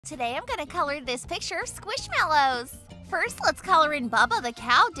Today I'm going to color this picture of Squishmallows. First, let's color in Bubba the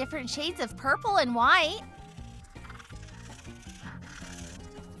cow different shades of purple and white.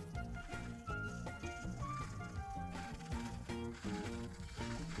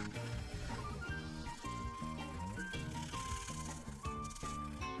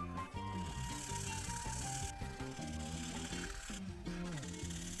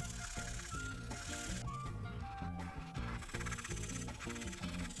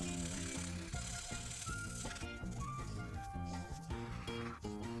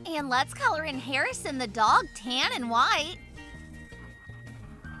 And let's color in Harrison the dog tan and white.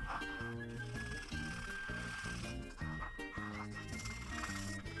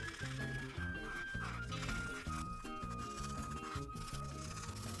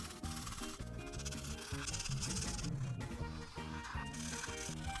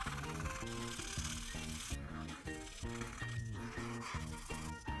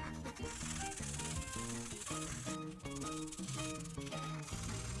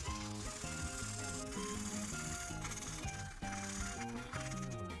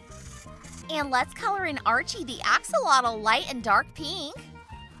 And let's color in Archie the axolotl light and dark pink.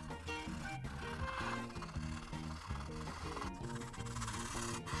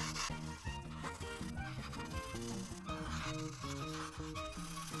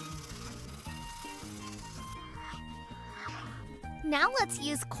 Now let's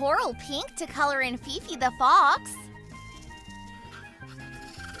use coral pink to color in Fifi the fox.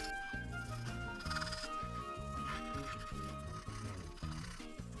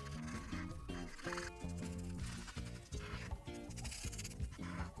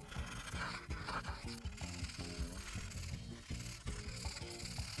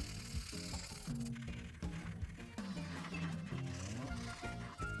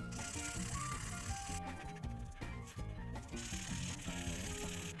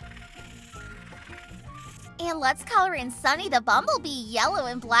 And let's color in Sunny the bumblebee yellow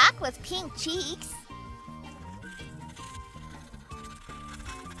and black with pink cheeks.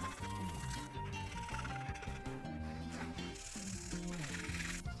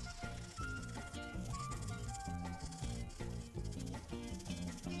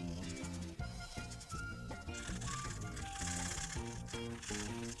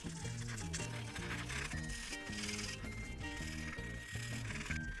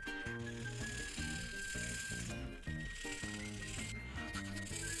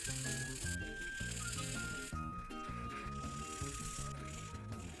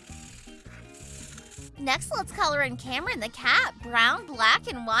 Next, let's color in Cameron the cat, brown, black,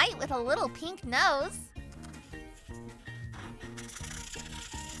 and white with a little pink nose.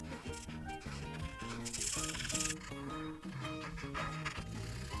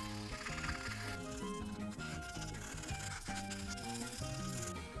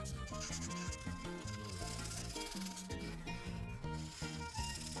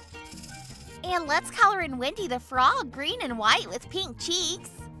 And let's color in Wendy the frog, green and white with pink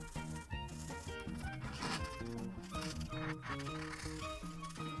cheeks.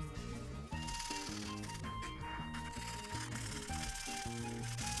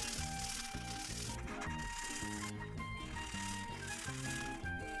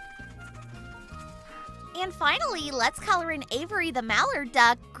 And finally, let's color in Avery the mallard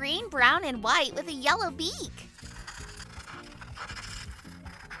duck, green, brown, and white with a yellow beak.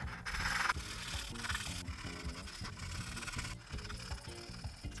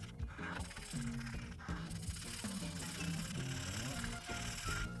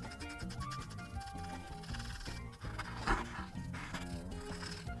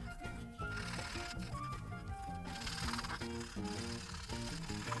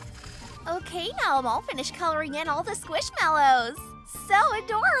 Okay, now I'm all finished coloring in all the Squishmallows. So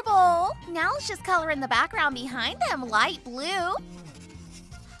adorable! Now let's just color in the background behind them, light blue.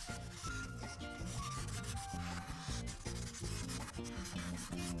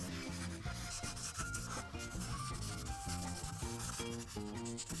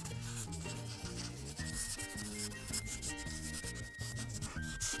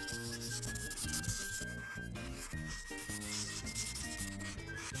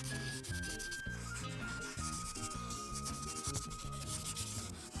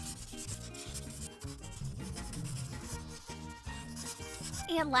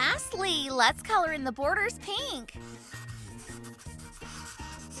 And lastly, let's color in the borders pink.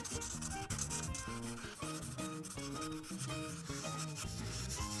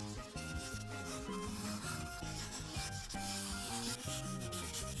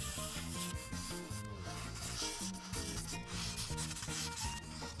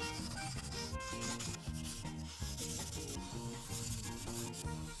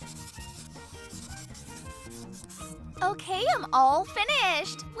 Okay, I'm all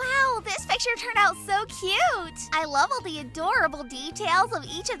finished. Wow, this picture turned out so cute. I love all the adorable details of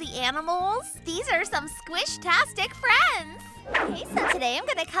each of the animals. These are some squish-tastic friends. Okay, so today I'm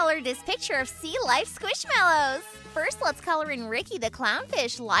gonna color this picture of sea life squishmallows. First, let's color in Ricky the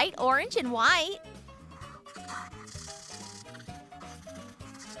clownfish, light orange and white.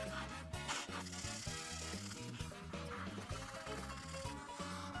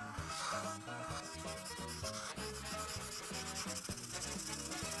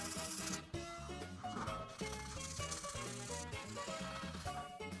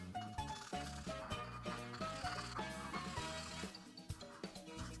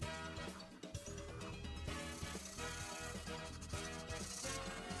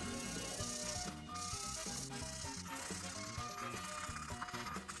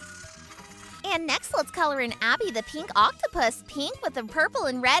 And next, let's color in Abby the pink octopus, pink with a purple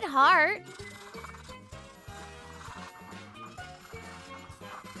and red heart.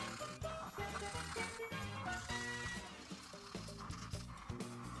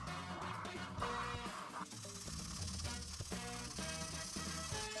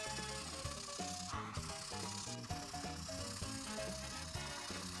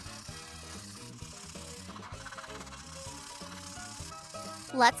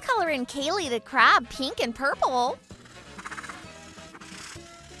 Let's color in Kaylee the crab, pink and purple.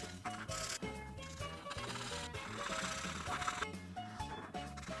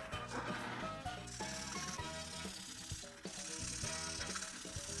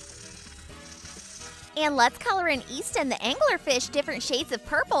 And let's color in Easton the anglerfish, different shades of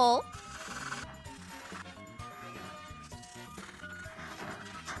purple.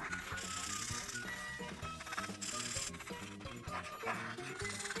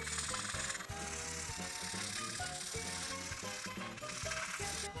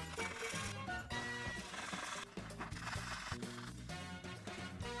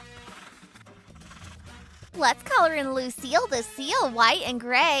 Let's color in Lucille the seal, white and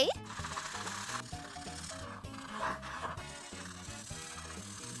gray.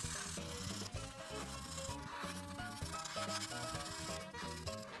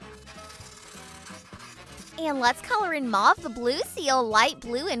 And let's color in Mauve the blue seal, light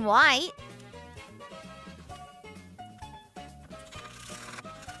blue and white.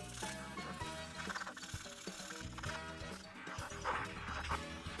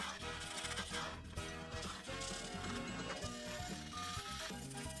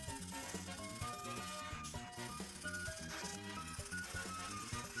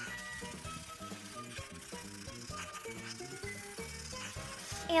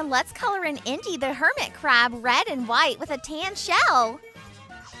 And let's color in Indy the hermit crab, red and white with a tan shell.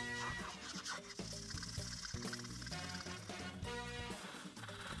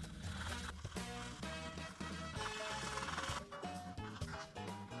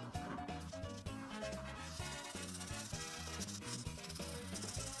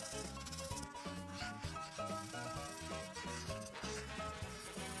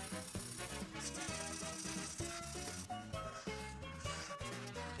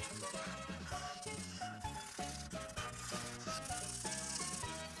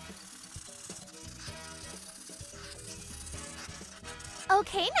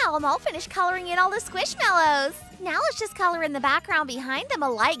 Okay, now I'm all finished coloring in all the Squishmallows. Now let's just color in the background behind them a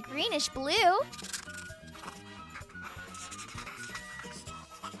light greenish blue.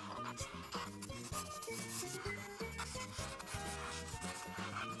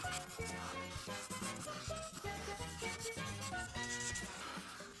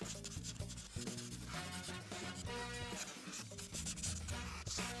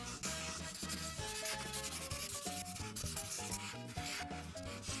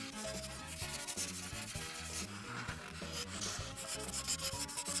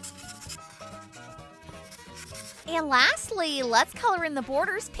 And lastly, let's color in the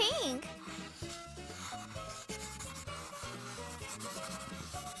borders pink.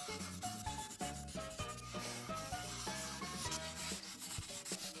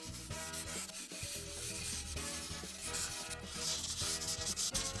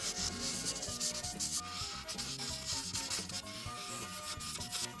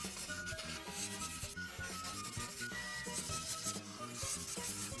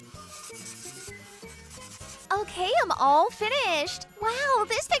 Okay, I'm all finished. Wow,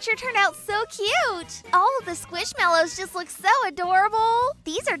 this picture turned out so cute. All of the Squishmallows just look so adorable.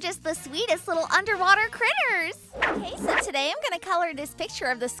 These are just the sweetest little underwater critters. Okay, so today I'm gonna color this picture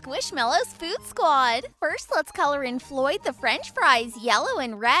of the Squishmallows food squad. First, let's color in Floyd the French fries, yellow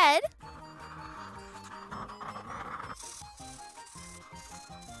and red.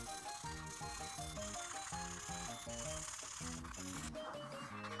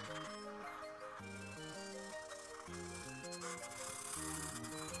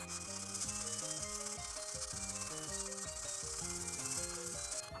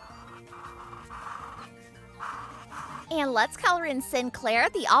 And let's color in Sinclair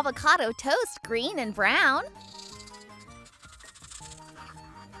the avocado toast green and brown.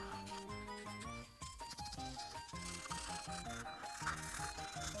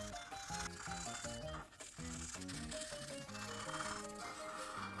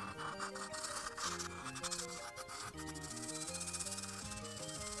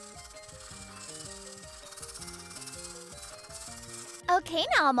 Okay,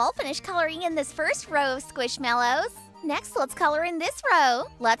 now I'm all finished coloring in this first row of Squishmallows. Next, let's color in this row.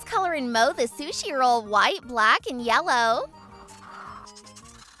 Let's color in Mo the sushi roll white, black, and yellow.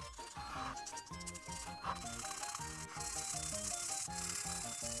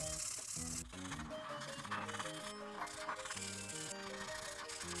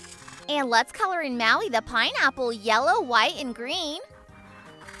 And let's color in Maui the pineapple yellow, white, and green.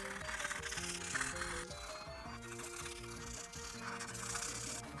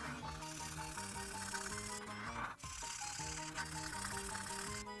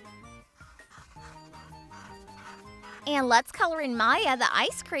 And let's color in Maya the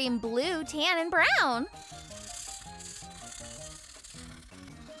ice cream blue, tan, and brown.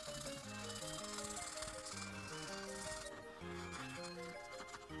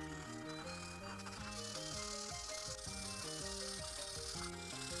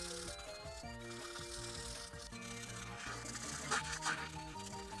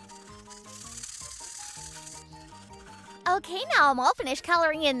 Okay, now I'm all finished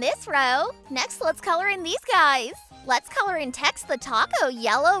coloring in this row. Next, let's color in these guys. Let's color in Tex the taco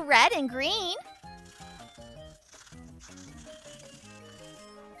yellow, red, and green.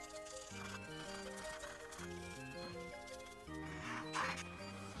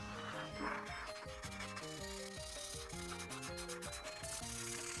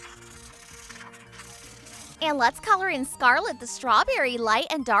 And let's color in Scarlet the strawberry light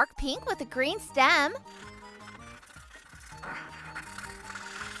and dark pink with a green stem.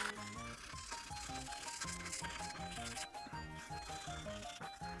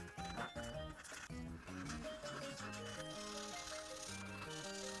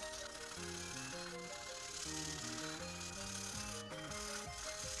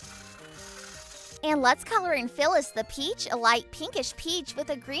 And let's color in Phyllis the peach, a light pinkish peach with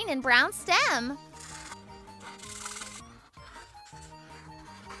a green and brown stem.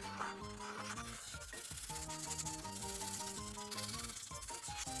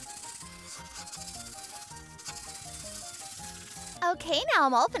 Okay, now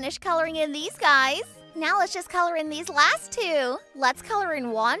I'm all finished coloring in these guys. Now let's just color in these last two. Let's color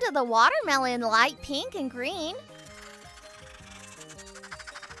in Wanda the watermelon, light pink and green.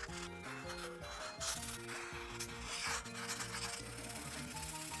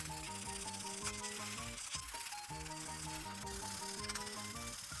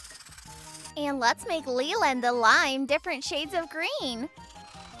 And let's make Leland the lime, different shades of green.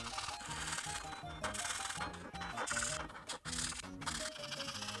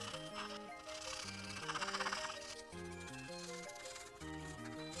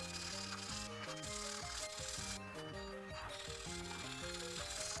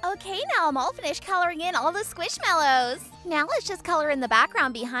 Okay, now I'm all finished coloring in all the Squishmallows. Now let's just color in the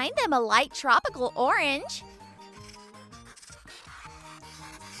background behind them a light tropical orange.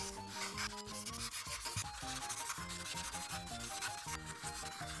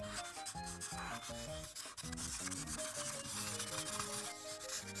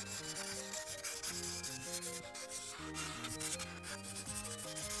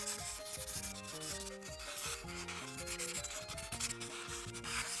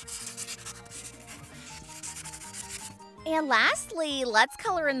 And lastly, let's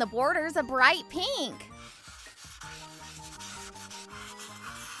color in the borders a bright pink.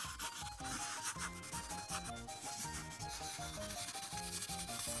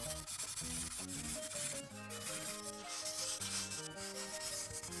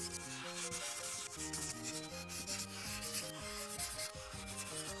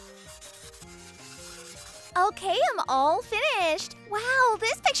 Okay, I'm all finished. Wow,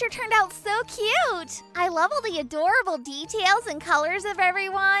 this picture turned out so cute. I love all the adorable details and colors of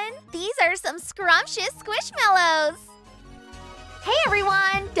everyone. These are some scrumptious Squishmallows. Hey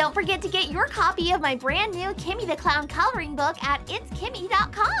everyone, don't forget to get your copy of my brand new Kimmi the Clown coloring book at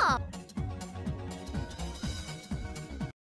itskimmi.com.